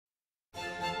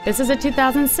This is a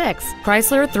 2006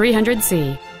 Chrysler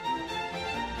 300C.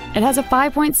 It has a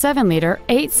 5.7-liter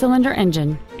 8-cylinder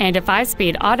engine and a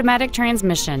 5-speed automatic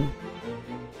transmission.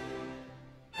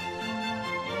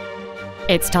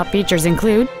 Its top features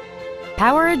include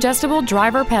power adjustable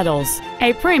driver pedals,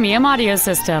 a premium audio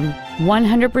system,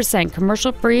 100%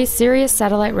 commercial-free Sirius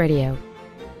satellite radio,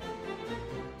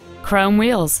 chrome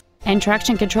wheels, and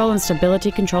traction control and stability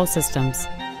control systems.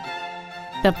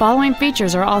 The following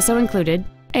features are also included: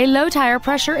 a low tire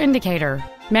pressure indicator,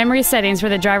 memory settings for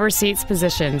the driver's seat's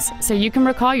positions so you can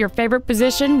recall your favorite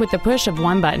position with the push of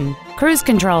one button, cruise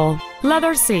control,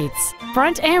 leather seats,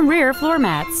 front and rear floor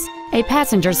mats, a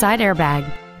passenger side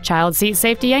airbag, child seat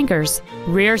safety anchors,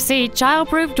 rear seat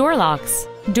child-proof door locks,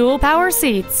 dual power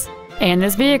seats, and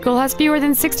this vehicle has fewer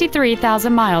than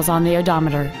 63,000 miles on the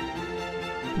odometer.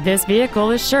 This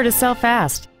vehicle is sure to sell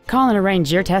fast. Call and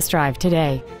arrange your test drive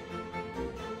today.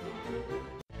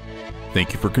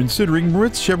 Thank you for considering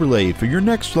Moritz Chevrolet for your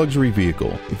next luxury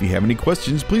vehicle. If you have any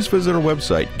questions, please visit our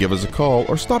website, give us a call,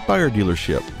 or stop by our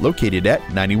dealership located at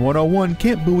 9101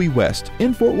 Camp Bowie West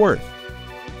in Fort Worth.